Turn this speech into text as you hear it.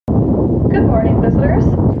Good morning, visitors.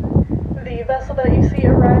 The vessel that you see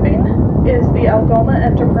arriving is the Algoma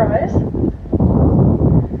Enterprise.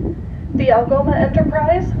 The Algoma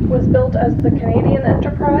Enterprise was built as the Canadian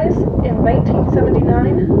Enterprise in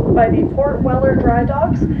 1979 by the Port Weller Dry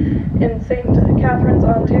Docks in St. Catharines,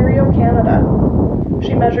 Ontario, Canada.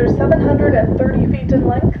 She measures 730 feet in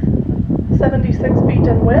length, 76 feet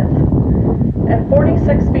in width, and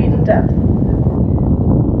 46 feet in depth.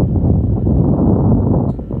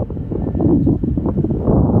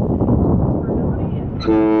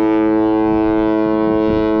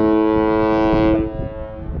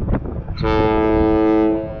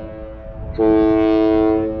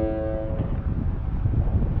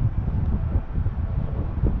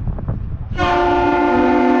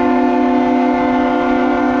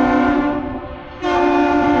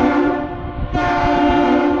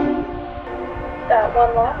 That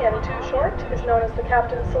one long and two short is known as the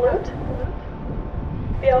Captain's Salute.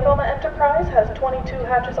 The Algoma Enterprise has 22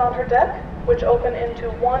 hatches on her deck, which open into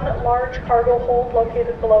one large cargo hold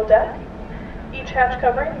located below deck. Each hatch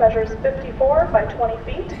covering measures 54 by 20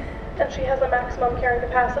 feet, and she has a maximum carrying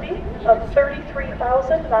capacity of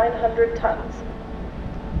 33,900 tons.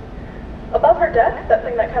 Above her deck, that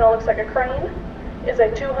thing that kind of looks like a crane, is a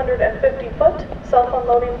 250-foot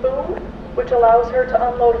self-unloading boom, which allows her to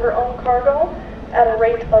unload her own cargo at a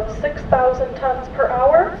rate of 6,000 tons per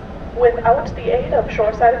hour without the aid of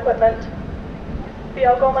shoreside equipment. The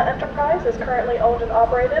Algoma Enterprise is currently owned and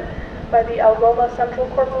operated by the Algoma Central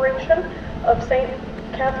Corporation of St.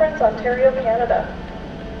 Catharines, Ontario, Canada.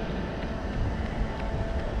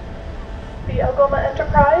 The Algoma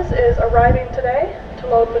Enterprise is arriving today to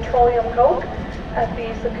load petroleum coke at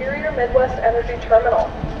the Superior Midwest Energy Terminal.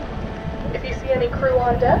 If you see any crew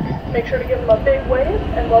on deck, make sure to give them a big wave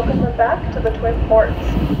and welcome them back to the Twin Ports.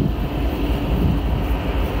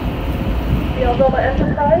 The Algoma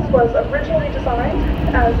Enterprise was originally designed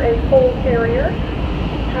as a coal carrier,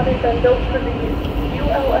 having been built for the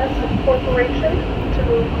ULS Corporation to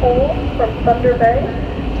move coal from Thunder Bay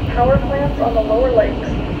to power plants on the lower lakes.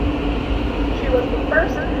 She was the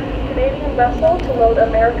first Canadian vessel to load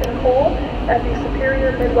American coal at the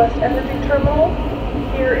Superior Midwest Energy Terminal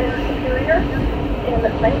here in Superior in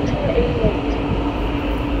 1988.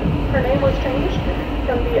 Her name was changed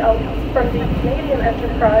from the Canadian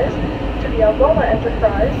Enterprise to the Algoma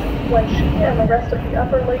Enterprise when she and the rest of the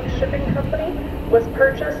Upper Lake Shipping Company was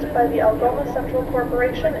purchased by the Algoma Central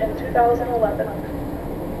Corporation in 2011.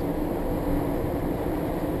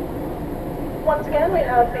 Once again, we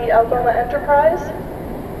have the Algoma Enterprise,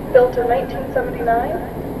 built in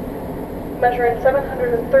 1979, measuring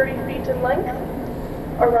 730 feet in length,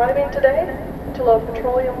 arriving today to load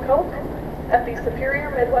petroleum coke at the Superior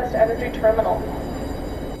Midwest Energy Terminal.